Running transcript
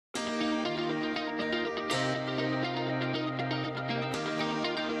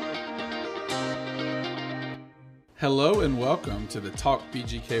Hello and welcome to the Talk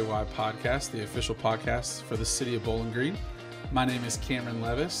BGKY podcast, the official podcast for the City of Bowling Green. My name is Cameron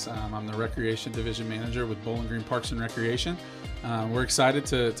Levis. I'm the Recreation Division Manager with Bowling Green Parks and Recreation. We're excited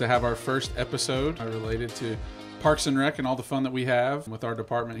to have our first episode related to Parks and Rec and all the fun that we have with our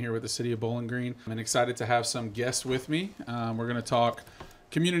department here with the City of Bowling Green. I'm excited to have some guests with me. We're going to talk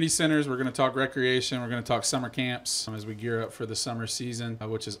community centers, we're going to talk recreation, we're going to talk summer camps as we gear up for the summer season,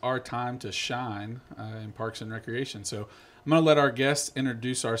 which is our time to shine in Parks and Recreation. So I'm going to let our guests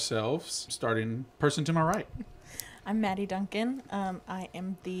introduce ourselves, starting person to my right. I'm Maddie Duncan. I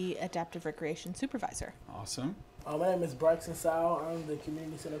am the Adaptive Recreation Supervisor. Awesome. My name is Braxton Sowell. I'm the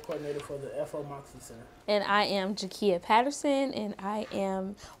Community Center Coordinator for the FO Moxley Center. And I am Jakia Patterson, and I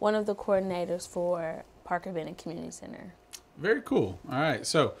am one of the coordinators for Park Event and Community Center. Very cool. All right.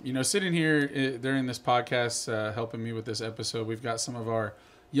 So, sitting here during this podcast, helping me with this episode, we've got some of our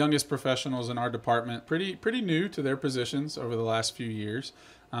youngest professionals in our department, pretty new to their positions over the last few years.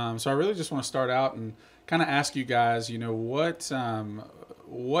 So I really just want to start out and kind of ask you guys, what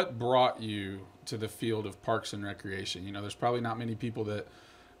brought you to the field of Parks and Recreation? There's probably not many people that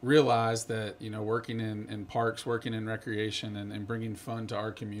realize that, working in parks, working in recreation and bringing fun to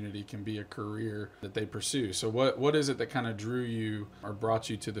our community can be a career that they pursue. So what is it that kind of drew you or brought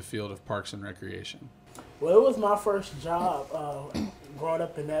you to the field of Parks and Recreation? Well, it was my first job growing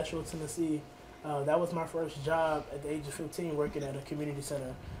up in Nashville, Tennessee. That was my first job at the age of 15 working at a community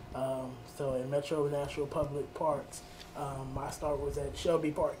center. So in Metro Nashville Public Parks. My start was at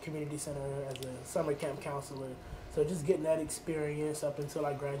Shelby Park Community Center as a summer camp counselor. So just getting that experience up until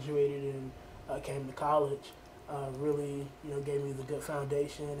I graduated and came to college really, gave me the good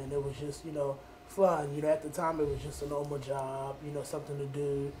foundation, and it was just, fun. At the time it was just a normal job, something to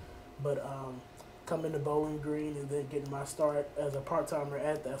do. But coming to Bowling Green and then getting my start as a part-timer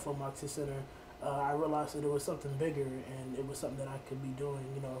at the FO Moxley Center, I realized that it was something bigger and it was something that I could be doing,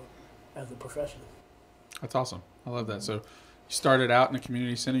 as a professional. That's awesome. I love that. So you started out in the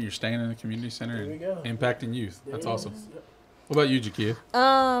community center, you're staying in the community center and impacting youth. That's awesome. Yep. What about you,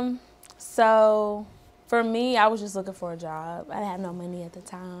 Jakia? So for me, I was just looking for a job. I had no money at the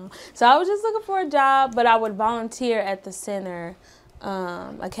time. So I was just looking for a job, but I would volunteer at the center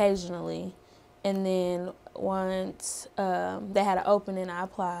occasionally. And then once they had an opening, I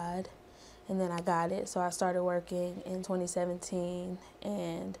applied, and then I got it. So I started working in 2017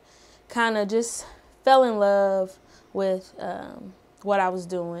 and kind of just fell in love with what I was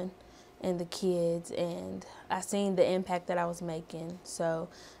doing and the kids, and I seen the impact that I was making. So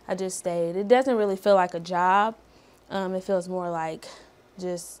I just stayed. It doesn't really feel like a job. It feels more like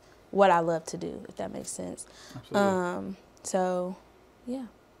just what I love to do, if that makes sense. Absolutely. So, yeah.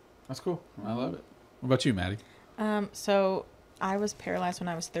 That's cool. I love it. What about you, Maddie? So I was paralyzed when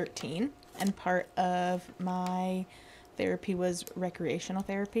I was 13, and part of my therapy was recreational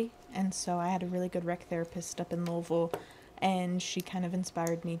therapy. And so I had a really good rec therapist up in Louisville, and she kind of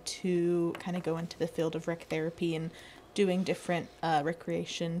inspired me to kind of go into the field of rec therapy and doing different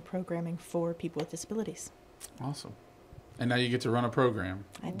recreation programming for people with disabilities. Awesome. And now you get to run a program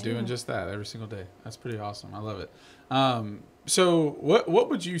doing do. just that every single day. That's pretty awesome. I love it. So what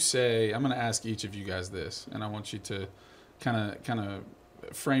would you say? I'm going to ask each of you guys this, and I want you to kind of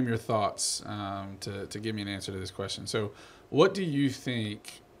frame your thoughts to give me an answer to this question. So what do you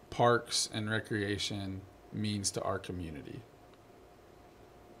think Parks and Recreation means to our community?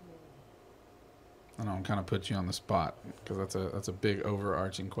 I know I'm kind of put you on the spot because that's a big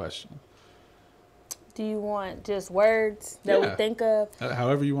overarching question. Do you want just words that we think of?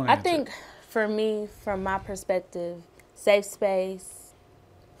 However you want to answer. I think for me, from my perspective, safe space,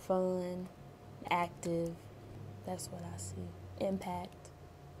 fun, active, that's what I see. Impact.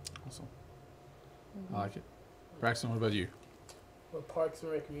 Awesome. I like it. Braxton, what about you? What Parks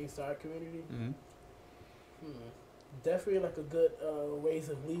and Rec means to our community? Mm-hmm. Definitely like a good ways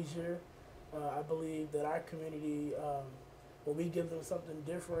of leisure. I believe that our community, when we give them something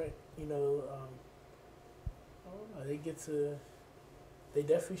different, they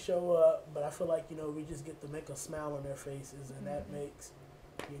definitely show up, but I feel like, we just get to make a smile on their faces, and that makes,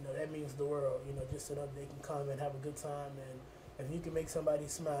 that means the world, just so that they can come and have a good time. And if you can make somebody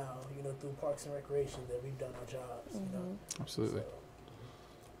smile, through Parks and Recreation, then we've done our jobs, Absolutely. So.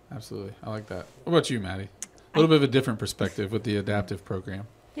 Absolutely. I like that. What about you, Maddie? A little bit of a different perspective with the adaptive program.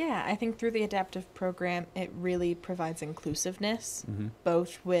 Yeah, I think through the adaptive program, it really provides inclusiveness,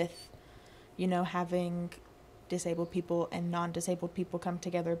 both with, having disabled people and non-disabled people come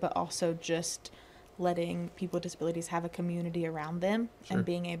together, but also just letting people with disabilities have a community around them and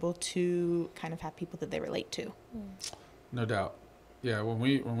being able to kind of have people that they relate to. No doubt. Yeah, when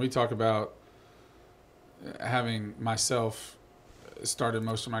we talk about having myself started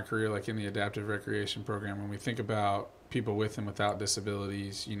most of my career like in the adaptive recreation program, when we think about people with and without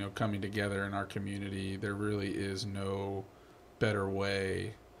disabilities, you know, coming together in our community, there really is no better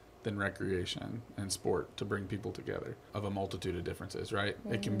way than recreation and sport to bring people together of a multitude of differences, right?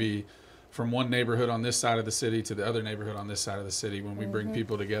 Mm-hmm. It can be from one neighborhood on this side of the city to the other neighborhood on this side of the city. When we bring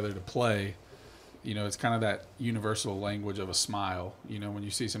people together to play, you know, it's kind of that universal language of a smile. You know, when you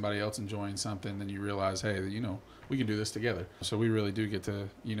see somebody else enjoying something, then you realize, hey, you know, we can do this together. So we really do get to,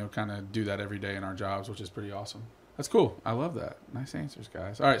 you know, kind of do that every day in our jobs, which is pretty awesome. That's cool. I love that. Nice answers,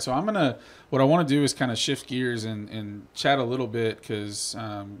 guys. All right, so what I want to do is kind of shift gears and chat a little bit, because,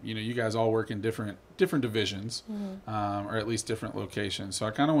 you know, you guys all work in different divisions, or at least different locations. So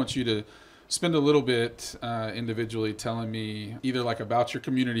I kind of want you to spend a little bit individually telling me either like about your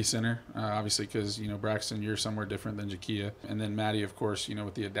community center, obviously, because, you know, Braxton, you're somewhere different than Jakia. And then Maddie, of course, you know,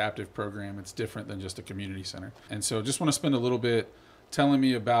 with the adaptive program, it's different than just a community center. And so just want to spend a little bit telling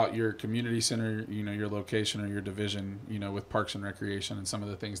me about your community center, you know, your location or your division, you know, with Parks and Recreation, and some of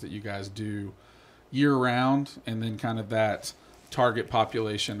the things that you guys do year round, and then kind of that target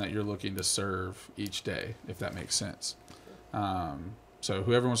population that you're looking to serve each day, if that makes sense. So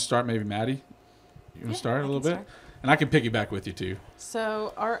whoever wants to start, maybe Maddie, you want to start a little bit? And I can piggyback with you too.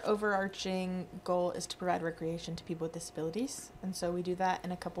 So our overarching goal is to provide recreation to people with disabilities. And so we do that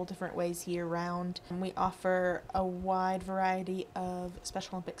in a couple different ways year round. And we offer a wide variety of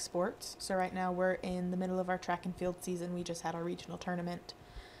Special Olympic sports. So right now we're in the middle of our track and field season. We just had our regional tournament.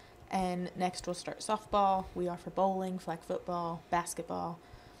 And next we'll start softball. We offer bowling, flag football, basketball.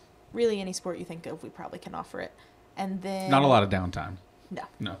 Really any sport you think of, we probably can offer it. And then... Not a lot of downtime.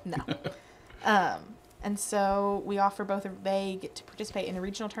 No. And so we offer both. They get to participate in a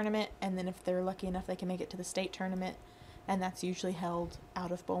regional tournament, and then if they're lucky enough, they can make it to the state tournament, and that's usually held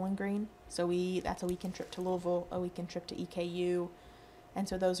out of Bowling Green. So that's a weekend trip to Louisville, a weekend trip to EKU, and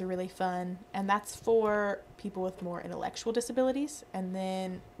so those are really fun. And that's for people with more intellectual disabilities. And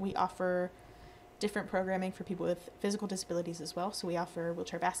then we offer different programming for people with physical disabilities as well. So we offer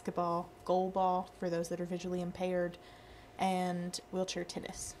wheelchair basketball, goalball for those that are visually impaired, and wheelchair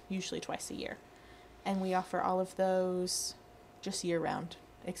tennis, usually twice a year. And we offer all of those just year-round,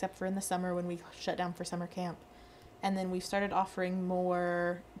 except for in the summer when we shut down for summer camp. And then we've started offering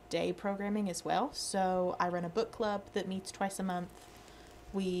more day programming as well. So I run a book club that meets twice a month.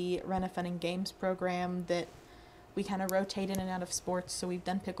 We run a fun and games program that we kind of rotate in and out of sports. So we've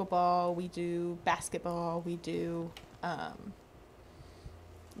done pickleball, we do basketball, we do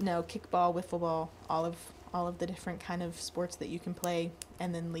kickball, wiffle ball, all of the different kind of sports that you can play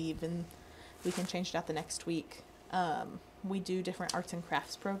and then leave, and we can change it out the next week. We do different arts and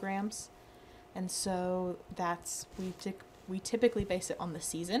crafts programs, and so we typically base it on the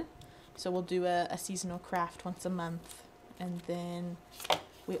season. So we'll do a seasonal craft once a month, and then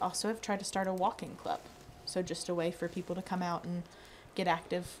we also have tried to start a walking club. So just a way for people to come out and get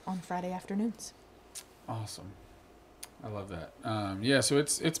active on Friday afternoons. Awesome. I love that. So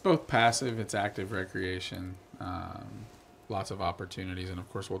it's both passive, it's active recreation, lots of opportunities, and of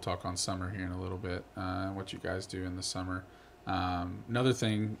course we'll talk on summer here in a little bit, what you guys do in the summer. Another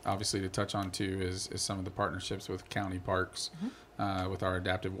thing, obviously, to touch on too is some of the partnerships with county parks, with our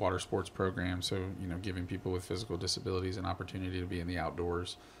adaptive water sports program. So, you know, giving people with physical disabilities an opportunity to be in the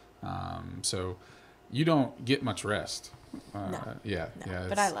outdoors. So you don't get much rest. But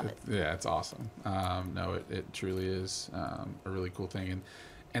I love it. It's awesome. It truly is a really cool thing,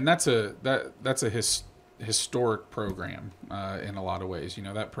 and that's a historic program in a lot of ways. You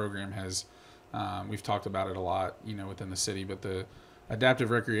know, that program has we've talked about it a lot, you know, within the city, but the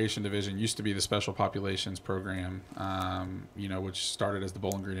Adaptive Recreation Division used to be the Special Populations Program, you know, which started as the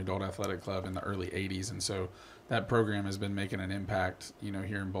Bowling Green Adult Athletic Club in the early 80s. And so that program has been making an impact, you know,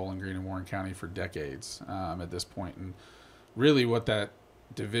 here in Bowling Green and Warren County for decades at this point. And really what that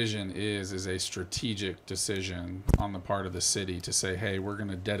division is a strategic decision on the part of the city to say, hey, we're going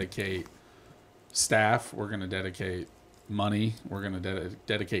to dedicate staff, we're going to dedicate money, we're going to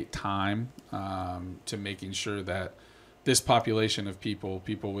dedicate time to making sure that this population of people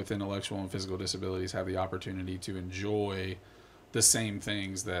with intellectual and physical disabilities have the opportunity to enjoy the same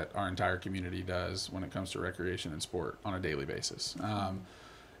things that our entire community does when it comes to recreation and sport on a daily basis.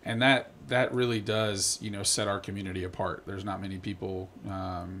 And that really does, you know, set our community apart. There's not many people,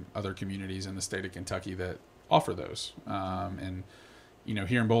 other communities in the state of Kentucky that offer those. And, you know,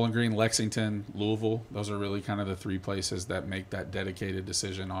 here in Bowling Green, Lexington, Louisville, those are really kind of the three places that make that dedicated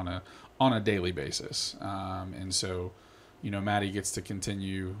decision on a daily basis. And so, you know, Maddie gets to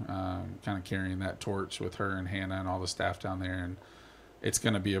continue kind of carrying that torch with her and Hannah and all the staff down there. And it's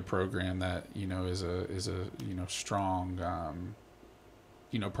going to be a program that, is a strong,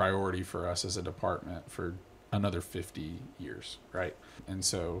 priority for us as a department for another 50 years. Right. And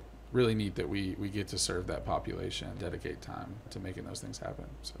so really neat that we get to serve that population, dedicate time to making those things happen.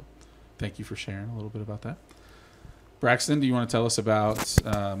 So thank you for sharing a little bit about that. Braxton, do you want to tell us about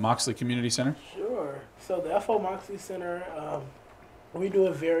Moxley Community Center? Sure. So the FO Moxley Center, we do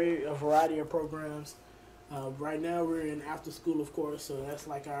a variety of programs. Right now we're in after school, of course, so that's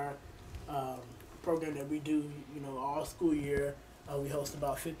like our program that we do, all school year. We host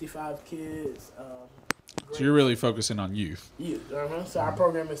about 55 kids. So you're really focusing on youth. Youth, So our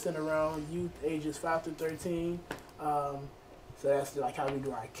program is centered around youth ages 5 to 13. So that's like how we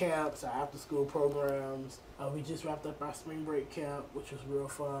do our camps, our after school programs. We just wrapped up our spring break camp, which was real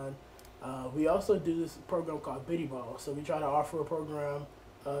fun. We also do this program called Biddy Ball. So we try to offer a program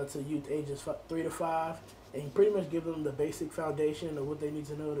to youth ages 3 to 5 and pretty much give them the basic foundation of what they need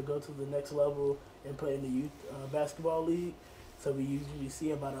to know to go to the next level and play in the youth basketball league. So we usually see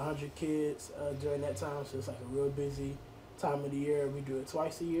about 100 kids during that time, so it's like a real busy time of the year. We do it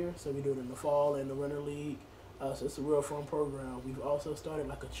twice a year, so we do it in the fall and the winter league. So it's a real fun program. We've also started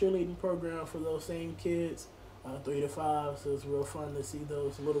like a cheerleading program for those same kids, 3 to 5, so it's real fun to see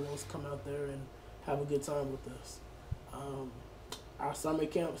those little ones come out there and have a good time with us. Our summer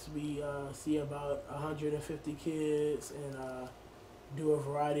camps, we see about 150 kids and do a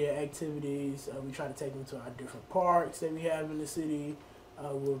variety of activities. We try to take them to our different parks that we have in the city.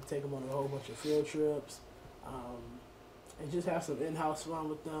 We'll take them on a whole bunch of field trips and just have some in-house fun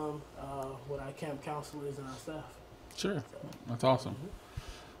with them, with our camp counselors and our staff. Sure. That's awesome.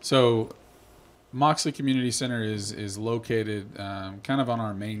 So Moxley Community Center is located kind of on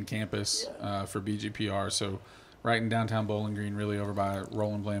our main campus for BGPR. So right in downtown Bowling Green, really over by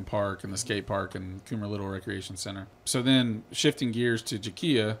Roland Bland Park and the skate park and Coomer Little Recreation Center. So then shifting gears to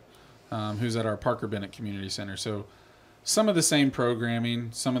Jakia, who's at our Parker Bennett Community Center. So some of the same programming,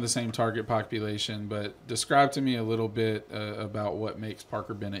 some of the same target population, but describe to me a little bit about what makes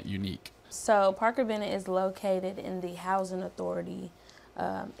Parker Bennett unique. So Parker Bennett is located in the Housing Authority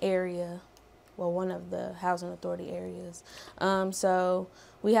area, well, one of the Housing Authority areas. So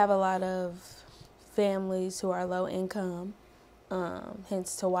we have a lot of families who are low income,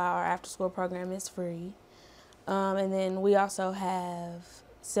 hence to why our after school program is free. And then we also have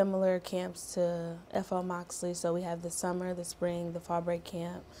similar camps to FO Moxley. So we have the summer, the spring, the fall break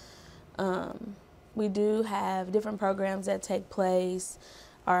camp. We do have different programs that take place.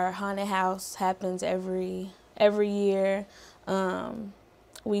 Our haunted house happens every year.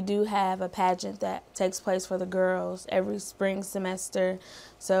 We do have a pageant that takes place for the girls every spring semester.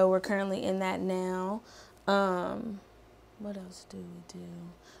 So we're currently in that now. What else do we do?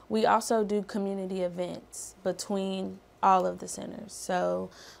 We also do community events between all of the centers. So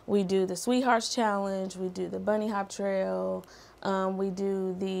we do the Sweethearts Challenge, we do the Bunny Hop Trail, we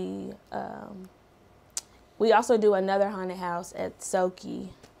also do another haunted house at Soki,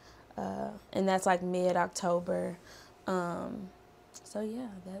 and that's like mid-October. So yeah,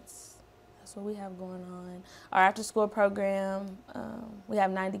 that's what we have going on. Our after-school program, we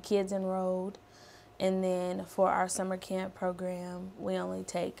have 90 kids enrolled, and then for our summer camp program, we only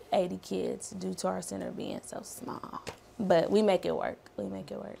take 80 kids due to our center being so small. But we make it work.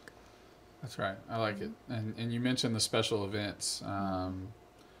 That's right. I like it. And you mentioned the special events,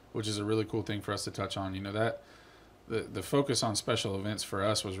 which is a really cool thing for us to touch on. That the focus on special events for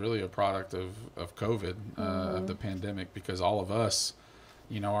us was really a product of COVID, of the pandemic, because all of us,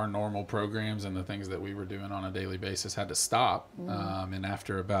 our normal programs and the things that we were doing on a daily basis had to stop. And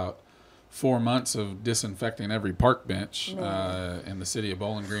after about 4 months of disinfecting every park bench in the city of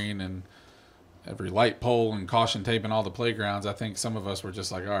Bowling Green and every light pole and caution tape and all the playgrounds, I think some of us were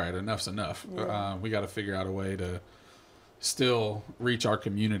just like, all right, enough's enough. We got to figure out a way to still reach our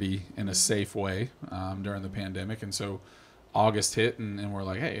community in a safe way during the pandemic. And so August hit and we're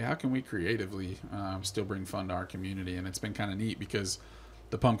like, hey, how can we creatively still bring fun to our community? And it's been kind of neat because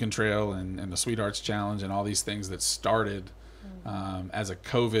the Pumpkin Trail and the Sweethearts Challenge and all these things that started as a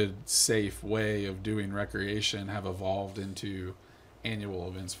COVID safe way of doing recreation have evolved into annual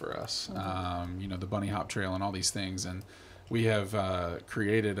events for us. The Bunny Hop Trail and all these things. And we have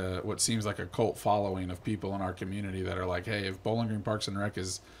created what seems like a cult following of people in our community that are like, hey, if Bowling Green Parks and Rec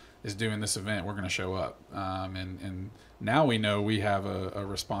is doing this event, we're going to show up. And now we know we have a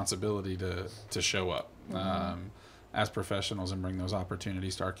responsibility to show up as professionals and bring those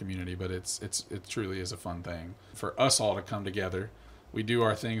opportunities to our community. But it truly is a fun thing for us all to come together. We do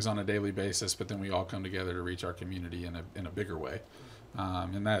our things on a daily basis, but then we all come together to reach our community in a bigger way.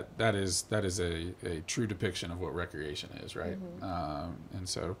 And that is a true depiction of what recreation is, right? And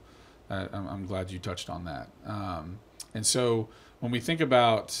so I'm glad you touched on that. And so when we think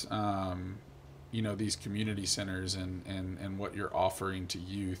about these community centers and what you're offering to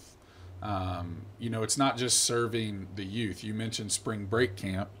youth, it's not just serving the youth. You mentioned spring break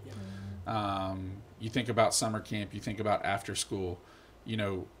camp. You think about summer camp. You think about after school.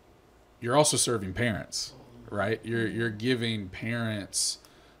 You're also serving parents, right? You're giving parents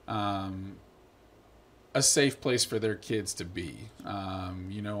a safe place for their kids to be.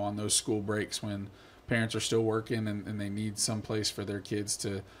 On those school breaks when parents are still working and they need some place for their kids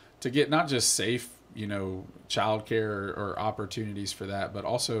to get not just safe, childcare or opportunities for that, but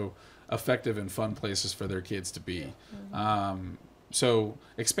also effective and fun places for their kids to be. So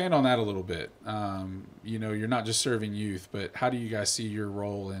expand on that a little bit. You're not just serving youth, but how do you guys see your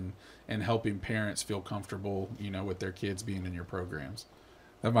role in helping parents feel comfortable, with their kids being in your programs?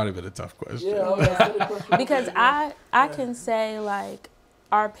 That might have been a tough question. Yeah. Because I can say, like,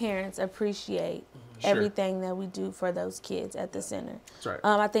 our parents appreciate everything that we do for those kids at the center. That's right.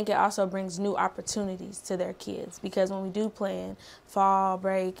 I think it also brings new opportunities to their kids, because when we do plan fall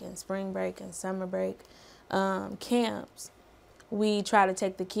break and spring break and summer break camps, we try to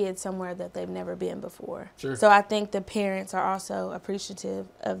take the kids somewhere that they've never been before. Sure. So I think the parents are also appreciative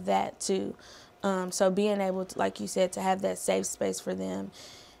of that too. So being able to, like you said, to have that safe space for them,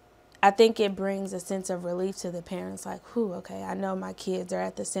 I think it brings a sense of relief to the parents, like, okay, I know my kids are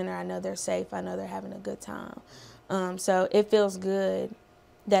at the center. I know they're safe. I know they're having a good time. So it feels good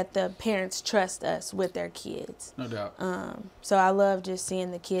that the parents trust us with their kids. No doubt. So I love just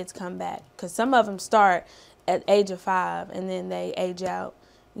seeing the kids come back, because some of them start at age of 5 and then they age out,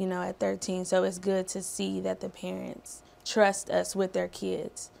 at 13. So it's good to see that the parents trust us with their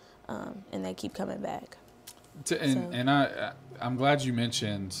kids, and they keep coming back. I'm glad you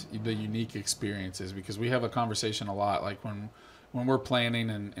mentioned the unique experiences, because we have a conversation a lot, like when we're planning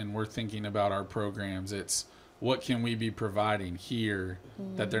and we're thinking about our programs, it's what can we be providing here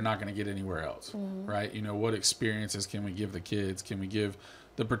that they're not going to get anywhere else, right? What experiences can we give the kids? Can we give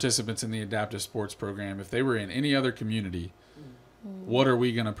the participants in the adaptive sports program? If they were in any other community, what are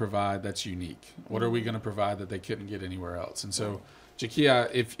we going to provide that's unique? What are we going to provide that they couldn't get anywhere else? And so, Jakia,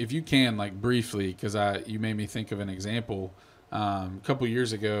 if you can, like, briefly, because you made me think of an example. A couple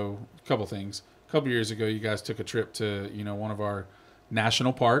years ago, you guys took a trip to one of our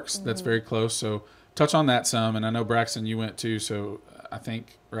national parks that's very close. So touch on that some. And I know, Braxton, you went too. So I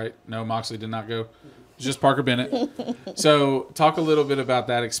think, right? No, Moxley did not go. Just Parker Bennett. So talk a little bit about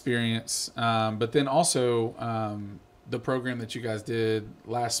that experience, but then also the program that you guys did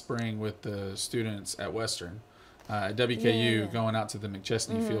last spring with the students at Western, at WKU, going out to the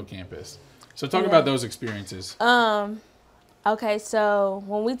McChesney Field campus. So talk about those experiences. Okay, so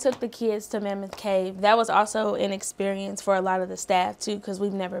when we took the kids to Mammoth Cave, that was also an experience for a lot of the staff too, because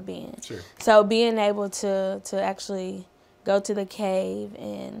we've never been. Sure. So being able to actually go to the cave,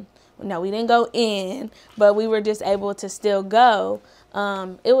 and no, we didn't go in, but we were just able to still go.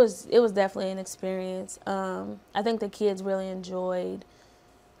 It was definitely an experience. I think the kids really enjoyed.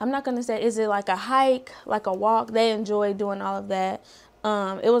 I'm not gonna say, is it like a hike, like a walk? They enjoyed doing all of that.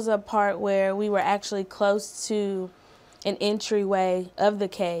 It was a part where we were actually close to an entryway of the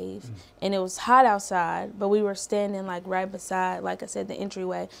cave, and it was hot outside, but we were standing like right beside, like I said, the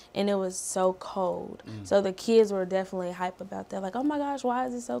entryway, and it was so cold. So the kids were definitely hype about that, like, oh my gosh, why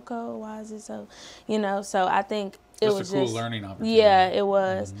is it so cold? Why is it so, so I think it was a cool just learning opportunity. Yeah, it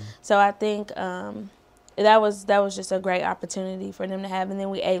was. So I think that was just a great opportunity for them to have. And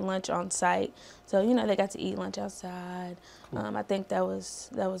then we ate lunch on site, so they got to eat lunch outside. Cool. I think that was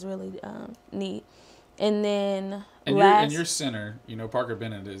really neat. And then your center, Parker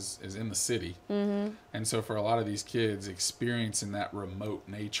Bennett is in the city, and so for a lot of these kids, experiencing that remote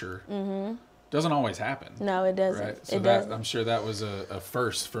nature doesn't always happen. No, it doesn't. Right? So I'm sure that was a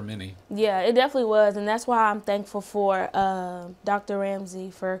first for many. Yeah, it definitely was, and that's why I'm thankful for Dr.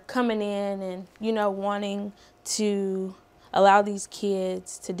 Ramsey for coming in and wanting to allow these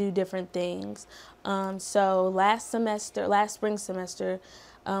kids to do different things. So last spring semester.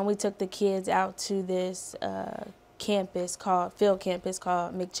 We took the kids out to this field campus called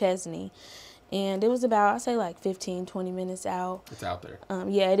McChesney. And it was about, I'd say, like 15, 20 minutes out. It's out there.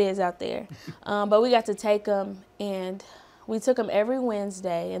 Yeah, it is out there. But we got to take them, and we took them every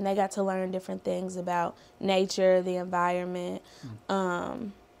Wednesday, and they got to learn different things about nature, the environment.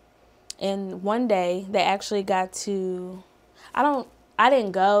 And one day, they actually got to, I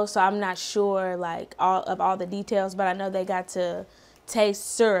didn't go, so I'm not sure, like, all the details, but I know they got to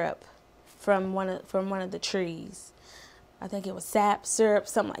taste syrup from one of the trees. I think it was sap, syrup,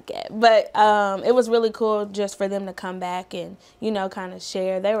 something like that. But it was really cool just for them to come back and, you know, kind of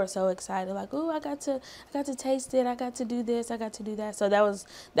share. They were so excited, like, "Ooh, I got to taste it. I got to do this. I got to do that." So that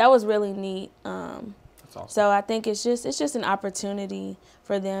was really neat. That's awesome. So I think it's just an opportunity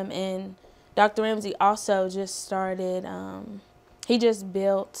for them. And Dr. Ramsey also just started. He just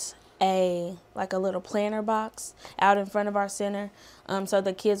built a little planter box out in front of our center, so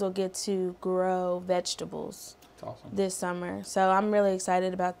the kids will get to grow vegetables. Awesome. This summer. So I'm really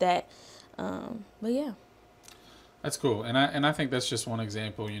excited about that. But yeah. That's cool. And I think that's just one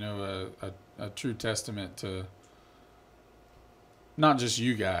example, you know, a true testament to not just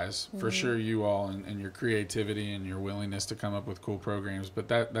you guys, for sure you all and your creativity and your willingness to come up with cool programs, but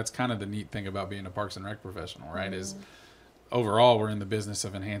that's kind of the neat thing about being a Parks and Rec professional, right? Is overall we're in the business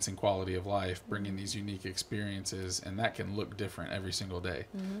of enhancing quality of life, bringing these unique experiences, and that can look different every single day.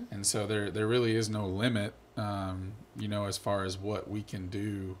 And so there really is no limit, you know, as far as what we can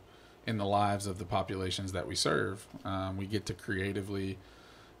do in the lives of the populations that we serve. We get to creatively,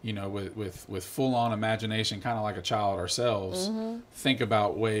 you know, with full-on imagination, kind of like a child ourselves, think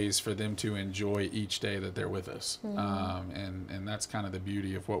about ways for them to enjoy each day that they're with us. And that's kind of the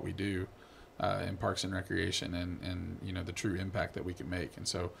beauty of what we do in Parks and Recreation, and you know, the true impact that we can make. And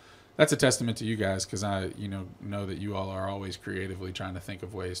so that's a testament to you guys, because I know that you all are always creatively trying to think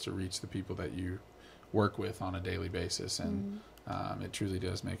of ways to reach the people that you work with on a daily basis, and it truly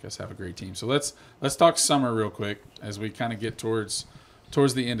does make us have a great team. So let's talk summer real quick as we kind of get towards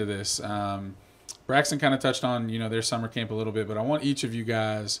the end of this. Braxton kind of touched on, you know, their summer camp a little bit, but I want each of you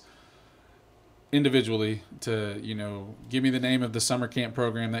guys individually to, you know, give me the name of the summer camp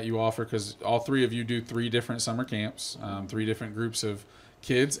program that you offer, because all three of you do 3 different summer camps, 3 different groups of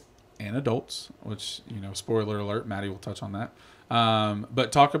kids and adults, which, you know, spoiler alert, Maddie will touch on that.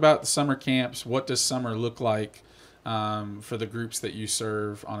 But talk about the summer camps. What does summer look like for the groups that you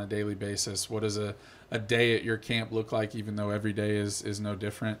serve on a daily basis? What does a day at your camp look like, even though every day is no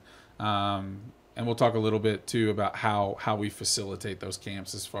different? And we'll talk a little bit too about how we facilitate those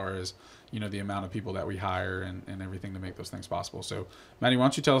camps, as far as, you know, the amount of people that we hire and everything to make those things possible. So Maddie, why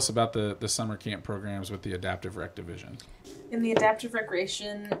don't you tell us about the summer camp programs with the Adaptive Rec Division? In the Adaptive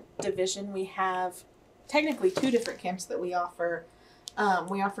Recreation Division, we have technically 2 different camps that we offer.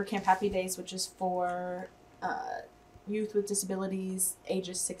 We offer Camp Happy Days, which is for youth with disabilities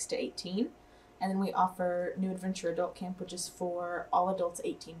ages 6 to 18. And then we offer New Adventure Adult Camp, which is for all adults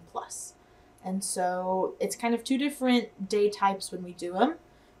 18 plus. And so it's kind of 2 different day types when we do them.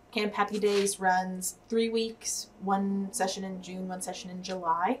 Camp Happy Days runs 3 weeks, 1 session in June, 1 session in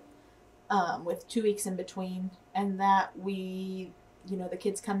July, with 2 weeks in between. And that we, you know, the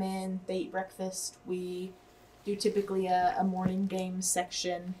kids come in, they eat breakfast. We do typically a morning games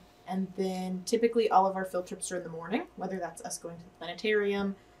section. And then typically all of our field trips are in the morning, whether that's us going to the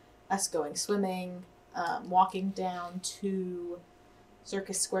planetarium, us going swimming, walking down to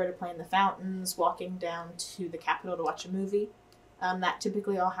Circus Square to play in the fountains, walking down to the Capitol to watch a movie. That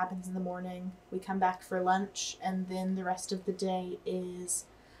typically all happens in the morning. We come back for lunch, and then the rest of the day is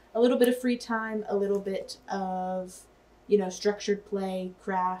a little bit of free time, a little bit of, you know, structured play,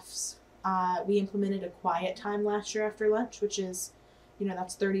 crafts. We implemented a quiet time last year after lunch, which is, you know,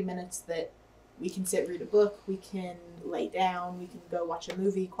 that's 30 minutes that we can sit, read a book, we can lay down, we can go watch a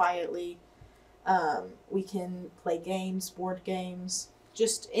movie quietly, we can play games, board games,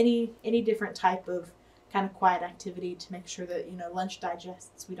 just any different type of kind of quiet activity to make sure that, you know, lunch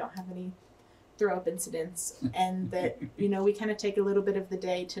digests, we don't have any throw up incidents, and that, you know, we kind of take a little bit of the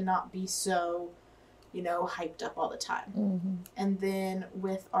day to not be so, you know, hyped up all the time. And then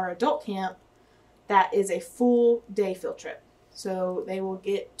with our adult camp, that is a full day field trip. So they will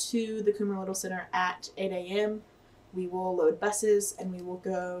get to the Coomer Little Center at 8 a.m. We will load buses, and we will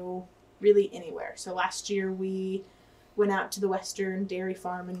go really anywhere. So last year we went out to the Western Dairy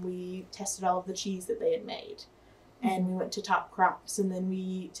Farm, and we tested all of the cheese that they had made. And we went to Top Crops, and then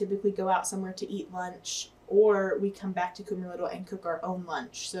we typically go out somewhere to eat lunch, or we come back to Coomer Little and cook our own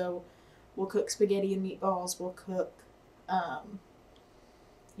lunch. So we'll cook spaghetti and meatballs, we'll cook,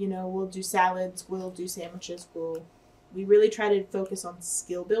 you know, we'll do salads, we'll do sandwiches, we really try to focus on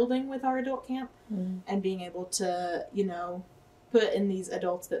skill building with our adult camp, and being able to, you know, put in these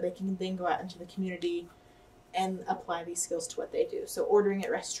adults that they can then go out into the community and apply these skills to what they do. So ordering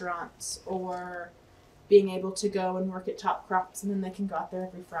at restaurants, or being able to go and work at Top Crops, and then they can go out there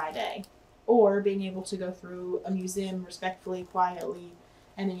every Friday, or being able to go through a museum respectfully, quietly,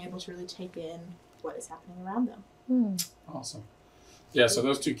 and being able to really take in what is happening around them. Awesome. Yeah, so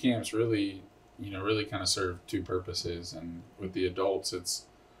those 2 camps really, you know, really kind of serve 2 purposes. And with the adults, it's,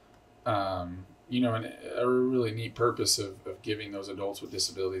 and a really neat purpose of giving those adults with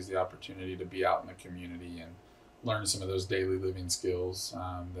disabilities the opportunity to be out in the community and learn some of those daily living skills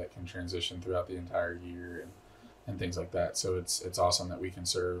that can transition throughout the entire year and things like that. So it's awesome that we can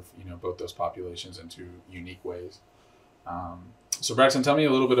serve, both those populations in two unique ways. So Braxton, tell me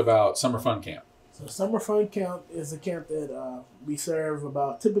a little bit about Summer Fun Camp. So Summer Fun Camp is a camp that we serve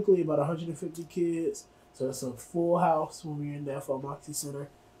typically about 150 kids. So it's a full house when we're in the FO Moxie Center.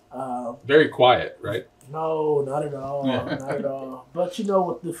 Very quiet, right? No, not at all. Not at all. But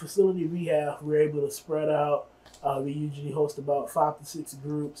with the facility we have, we're able to spread out. We usually host about 5 to 6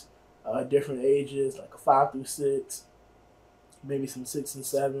 groups, different ages, like a 5 through 6, maybe some 6 and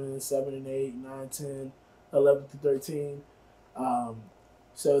 7, 7 and 8, 9, 10, 11 to 13.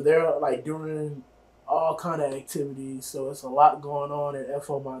 So they're like doing all kind of activities. So it's a lot going on at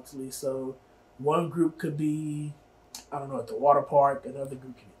FO Moxley. So one group could be, at the water park. Another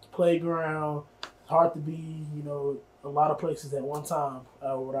group could be at the playground. It's hard to be, a lot of places at one time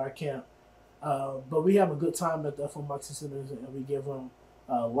with our camp. But we have a good time at the FO Moxie Centers, and we give them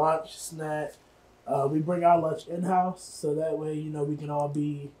lunch, snack. We bring our lunch in-house, so that way, we can all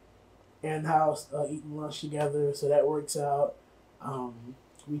be in-house eating lunch together, so that works out.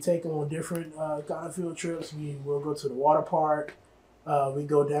 We take them on different kind of field trips. We will go to the water park. We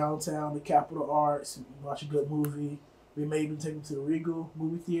go downtown to Capitol Arts, watch a good movie. We may even take them to the Regal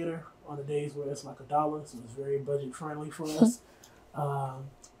movie theater on the days where it's like $1, so it's very budget friendly for us.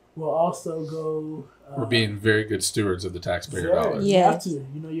 We'll also go. We're being very good stewards of the taxpayer dollars. You have to.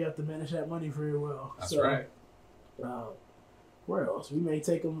 You have to manage that money very well. That's right. Where else? We may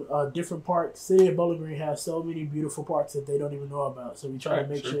take them different parks. City of Bowling Green has so many beautiful parks that they don't even know about. So we try to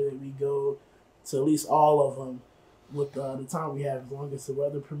make sure that we go to at least all of them with the time we have. As long as the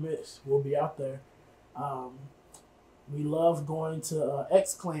weather permits, we'll be out there. We love going to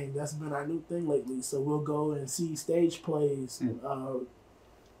Exclaim. That's been our new thing lately. So we'll go and see stage plays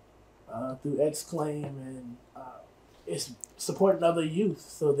through Exclaim, and it's supporting other youth.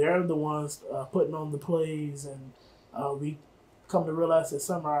 So they're the ones putting on the plays, and we come to realize that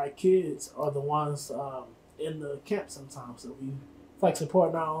some of our kids are the ones in the camp sometimes. So we like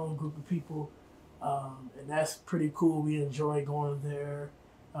supporting our own group of people, and that's pretty cool. We enjoy going there.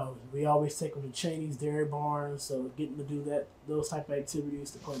 We always take them to Cheney's Dairy Barn, so getting to do those type of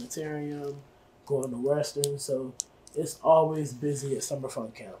activities, the planetarium, going to Western. So it's always busy at Summer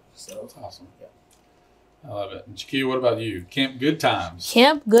Fun Camp. So that's awesome. Yeah. I love it. And Chiquilla, what about you? Camp Good Times.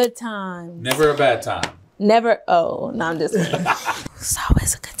 Camp Good Times. Never a bad time. Never. Oh, no, I'm just kidding. It's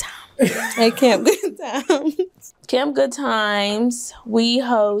always a good time at Camp Good Times. Camp Good Times, we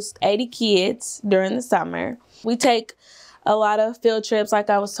host 80 kids during the summer. We take a lot of field trips, like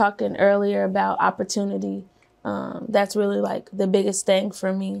I was talking earlier about opportunity. That's really like the biggest thing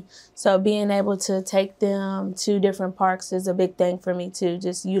for me. So being able to take them to different parks is a big thing for me too.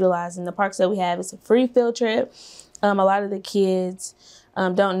 Just utilizing the parks that we have. It's a free field trip. A lot of the kids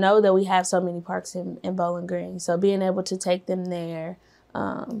don't know that we have so many parks in Bowling Green. So being able to take them there,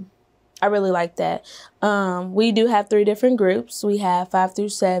 I really like that. We do have 3 different groups. We have 5 through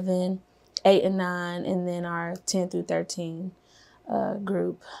 7, 8 and 9, and then our 10 through 13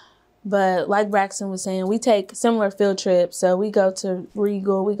 group. But like Braxton was saying, we take similar field trips. So we go to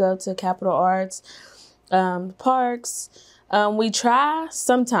Regal, we go to Capitol Arts, parks. We try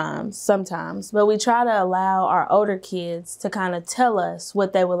sometimes, but we try to allow our older kids to kind of tell us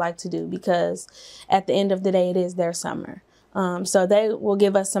what they would like to do, because at the end of the day, it is their summer. So they will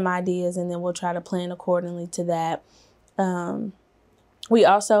give us some ideas, and then we'll try to plan accordingly to that. We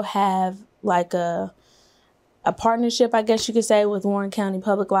also have like a partnership, I guess you could say, with Warren County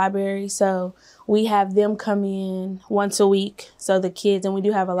Public Library. So we have them come in once a week. So the kids, and we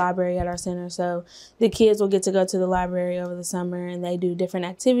do have a library at our center, so the kids will get to go to the library over the summer, and they do different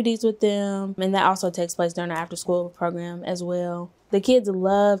activities with them. And that also takes place during our after school program as well. The kids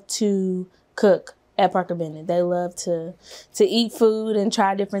love to cook at Parker Bennett. They love to eat food and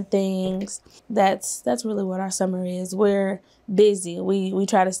try different things. That's really what our summer is. We're busy. We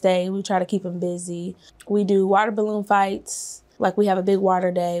try to keep them busy. We do water balloon fights. Like we have a big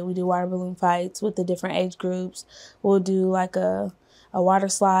water day. We do water balloon fights with the different age groups. We'll do like a water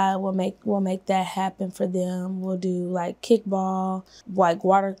slide. We'll make that happen for them. We'll do like kickball, like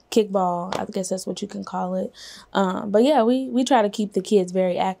water kickball. I guess that's what you can call it. But yeah, we try to keep the kids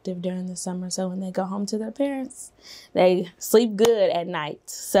very active during the summer, so when they go home to their parents, they sleep good at night.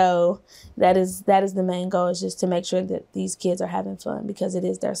 So that is the main goal, is just to make sure that these kids are having fun, because it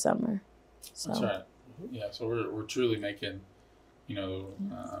is their summer. So. That's right. Yeah. So we're truly making,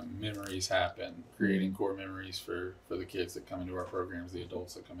 memories happen, creating core memories for the kids that come into our programs, the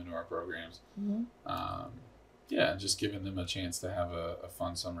adults that come into our programs. Just giving them a chance to have a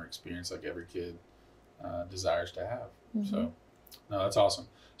fun summer experience like every kid desires to have. So, no, that's awesome.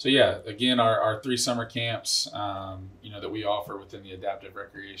 So yeah, again, our 3 summer camps, that we offer within the Adaptive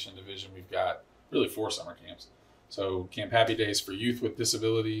Recreation Division, we've got really 4 summer camps. So Camp Happy Days for youth with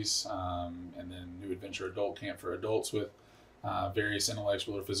disabilities, and then New Adventure Adult Camp for adults with various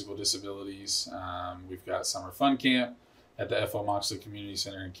intellectual or physical disabilities. We've got Summer Fun Camp at the F.L. Moxley Community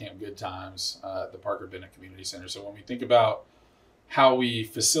Center and Camp Good Times at the Parker Bennett Community Center. So when we think about how we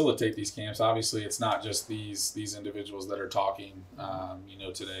facilitate these camps, obviously it's not just these individuals that are talking,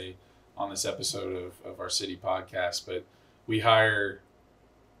 today on this episode of our city podcast, but we hire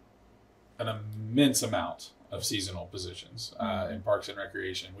an immense amount of seasonal positions in Parks and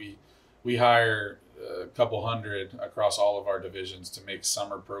Recreation. We hire a couple hundred across all of our divisions to make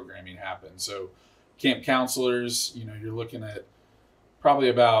summer programming happen. So camp counselors, you're looking at probably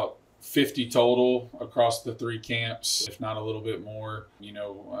about 50 total across the 3 camps, if not a little bit more.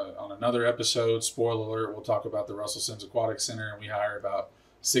 On another episode, spoiler alert, we'll talk about the Russell Sims Aquatic Center, and we hire about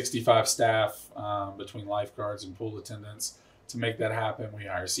 65 staff between lifeguards and pool attendants to make that happen. We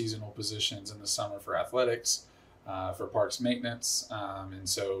hire seasonal positions in the summer for athletics, for parks maintenance. And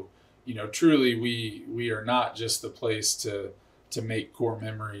so, truly we are not just the place to make core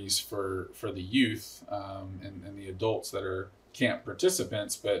memories for the youth and the adults that are camp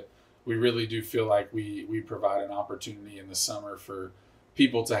participants, but we really do feel like we provide an opportunity in the summer for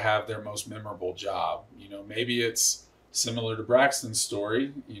people to have their most memorable job. Maybe it's similar to Braxton's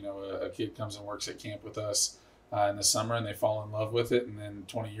story. A kid comes and works at camp with us in the summer and they fall in love with it, and then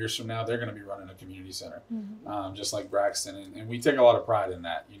 20 years from now they're going to be running a community center, just like Braxton, and we take a lot of pride in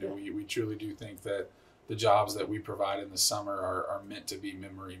that. We truly do think that the jobs that we provide in the summer are meant to be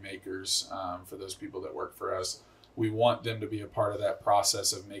memory makers for those people that work for us. We want them to be a part of that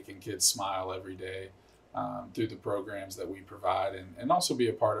process of making kids smile every day through the programs that we provide, and also be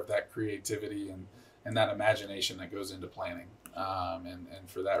a part of that creativity and that imagination that goes into planning. And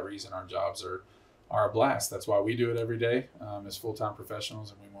for that reason, our jobs are a blast. That's why we do it every day as full-time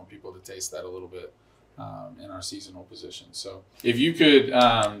professionals, and we want people to taste that a little bit in our seasonal positions. So if you could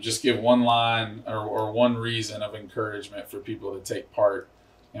just give one line or one reason of encouragement for people to take part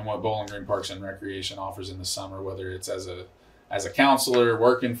in what Bowling Green Parks and Recreation offers in the summer, whether it's as a counselor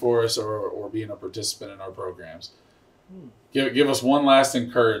working for us or being a participant in our programs, give us one last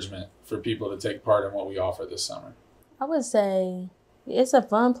encouragement for people to take part in what we offer this summer. I would say it's a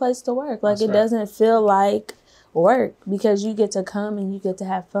fun place to work. Like, That's it right. doesn't feel like work because you get to come and you get to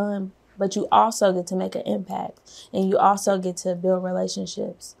have fun, but you also get to make an impact, and you also get to build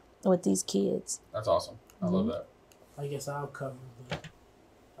relationships with these kids. That's awesome. I love that. I guess I'll cover the.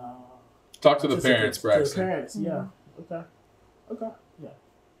 Talk to the parents, Braxton. To the parents, yeah. Okay. Yeah.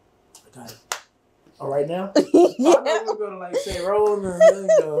 I got it. All right now? I know we're going to say roll and then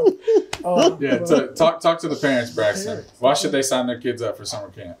go. Talk to the parents, Braxton. Parents. Why should they sign their kids up for summer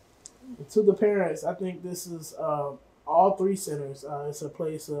camp? To the parents, I think this is all 3 centers. It's a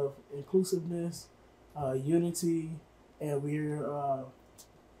place of inclusiveness, unity, and we're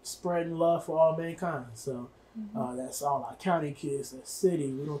spreading love for all mankind. So that's all our county kids, that's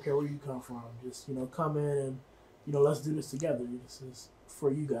city. We don't care where you come from. Just, come in and, let's do this together. This is for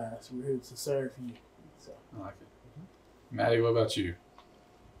you guys. We're here to serve you. So. I like it. Maddie, what about you?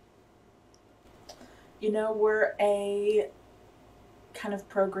 We're a kind of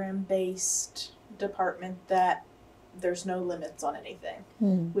program-based department that there's no limits on anything.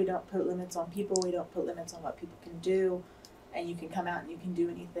 We don't put limits on people. We don't put limits on what people can do. And you can come out and you can do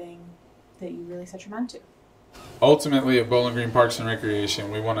anything that you really set your mind to. Ultimately, at Bowling Green Parks and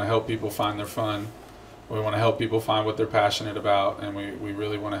Recreation, we want to help people find their fun. We want to help people find what they're passionate about, and we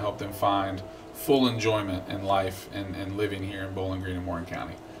really want to help them find full enjoyment in life and living here in Bowling Green and Warren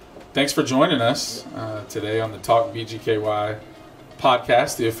County. Thanks for joining us today on the Talk BGKY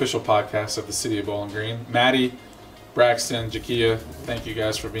podcast, the official podcast of the City of Bowling Green. Maddie, Braxton, Jakia, thank you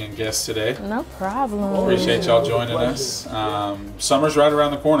guys for being guests today. No problem. Appreciate y'all joining us. Summer's right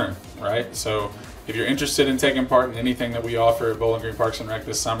around the corner, right? So if you're interested in taking part in anything that we offer at Bowling Green Parks and Rec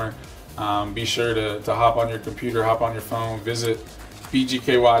this summer, be sure to hop on your computer, hop on your phone, visit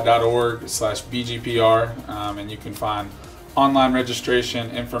bgky.org/BGPR, and you can find online registration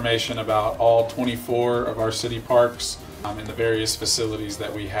information about all 24 of our city parks and the various facilities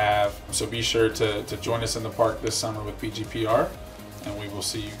that we have. So be sure to join us in the park this summer with BGPR, and we will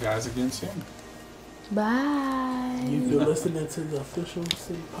see you guys again soon. Bye. You've been listening to the official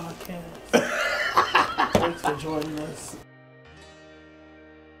city podcast. Thanks for joining us.